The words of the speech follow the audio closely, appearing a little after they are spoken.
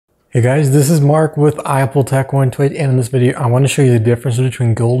Hey guys, this is Mark with AppleTech128, and in this video I want to show you the difference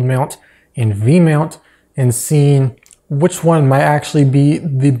between gold mount and V-mount and seeing which one might actually be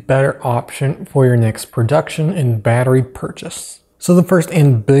the better option for your next production and battery purchase. So the first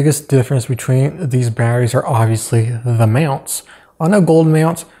and biggest difference between these batteries are obviously the mounts. On a gold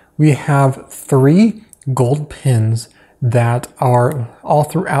mount, we have 3 gold pins that are all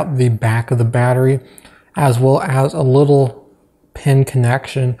throughout the back of the battery, as well as a little pin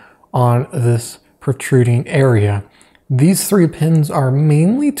connection on this protruding area. These 3 pins are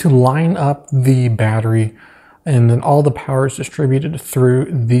mainly to line up the battery, and then all the power is distributed through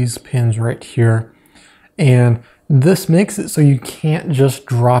these pins right here. And this makes it so you can't just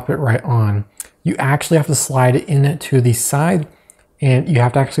drop it right on. You actually have to slide it in to the side, and you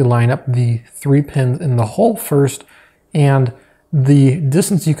have to actually line up the 3 pins in the hole first, and the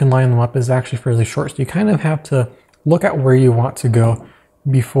distance you can line them up is actually fairly short. So you kind of have to look at where you want to go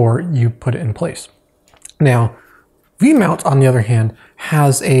before you put it in place. Now, V-mount, on the other hand,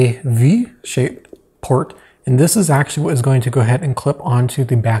 has a V-shaped port, and this is actually what is going to go ahead and clip onto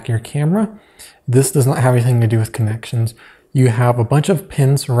the back of your camera. This does not have anything to do with connections. You have a bunch of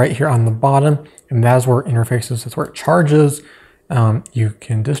pins right here on the bottom, and that is where it interfaces. That's where it charges. You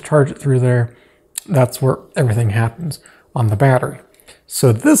can discharge it through there. That's where everything happens on the battery.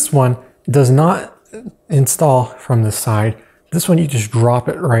 So this one does not install from the side. This one you just drop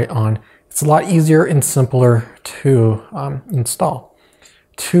it right on. It's a lot easier and simpler to install.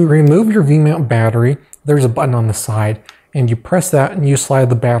 To remove your V-mount battery, there's a button on the side, and you press that and you slide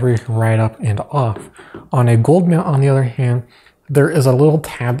the battery right up and off. On a gold mount, on the other hand, there is a little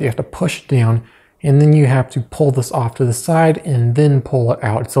tab that you have to push down, and then you have to pull this off to the side and then pull it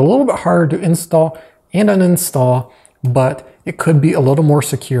out. It's a little bit harder to install and uninstall, but it could be a little more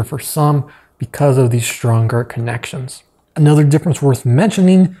secure for some because of these stronger connections. Another difference worth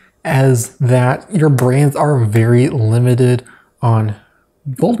mentioning is that your brands are very limited on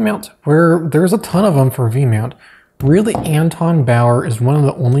gold mount, where there's a ton of them for V-mount. Really, Anton Bauer is one of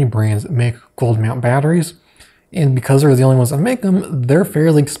the only brands that make gold mount batteries, and because they're the only ones that make them, they're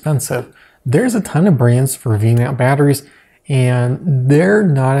fairly expensive. There's a ton of brands for V-mount batteries, and they're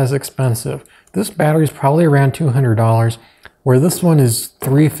not as expensive. This battery is probably around $200, where this one is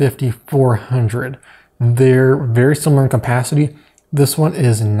 $350, $400. They're very similar in capacity. This one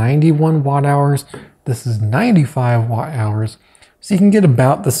is 91 watt hours. This is 95 watt hours. So you can get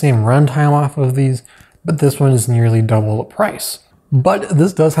about the same runtime off of these, but this one is nearly double the price. But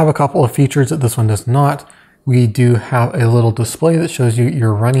this does have a couple of features that this one does not. We do have a little display that shows you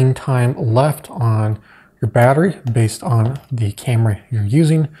your running time left on your battery based on the camera you're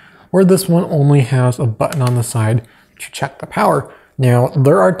using, where this one only has a button on the side to check the power. Now,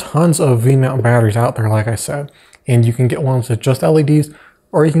 there are tons of V-mount batteries out there, like I said, and you can get ones with just LEDs,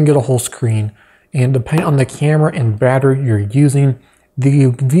 or you can get a whole screen. And depending on the camera and battery you're using,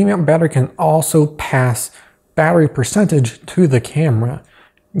 the V-mount battery can also pass battery percentage to the camera.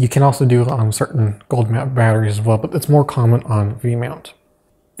 You can also do it on certain gold mount batteries as well, but it's more common on V-mount.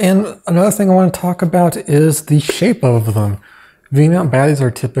 And another thing I want to talk about is the shape of them. V-mount batteries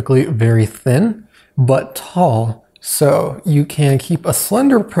are typically very thin, but tall. So you can keep a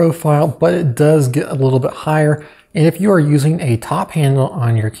slender profile, but it does get a little bit higher. And if you are using a top handle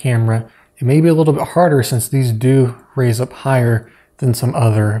on your camera, it may be a little bit harder since these do raise up higher than some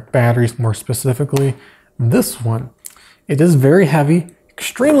other batteries, more specifically this one. It is very heavy,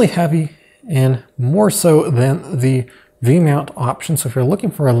 extremely heavy, and more so than the V-mount option. So if you're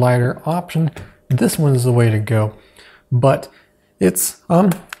looking for a lighter option, this one is the way to go. But it's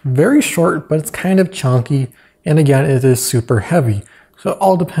very short, but it's kind of chunky. And again, it is super heavy. So it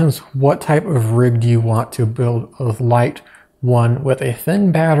all depends what type of rig do you want to build, a light one with a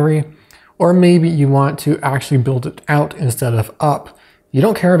thin battery, or maybe you want to actually build it out instead of up. You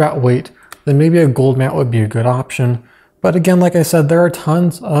don't care about weight, then maybe a gold mount would be a good option. But again, like I said, there are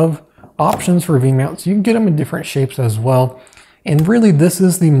tons of options for V-mounts. You can get them in different shapes as well. And really, this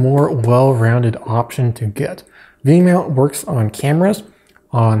is the more well-rounded option to get. V-mount works on cameras,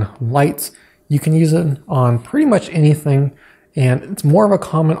 on lights. You can use it on pretty much anything, and it's more of a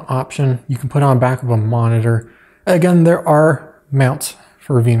common option. You can put on back of a monitor. Again, there are mounts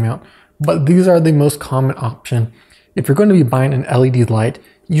for V-mount, but these are the most common option. If you're going to be buying an LED light,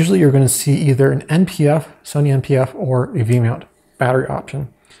 usually you're going to see either an NPF, Sony NPF, or a V-mount battery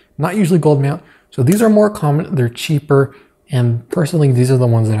option. Not usually gold mount. So these are more common, they're cheaper, and personally, these are the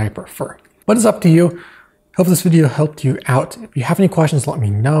ones that I prefer. But it's up to you. Hope this video helped you out. If you have any questions, let me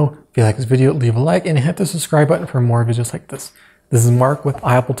know. If you like this video, leave a like and hit the subscribe button for more videos like this. This is Mark with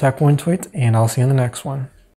AppleTech128, and I'll see you in the next one.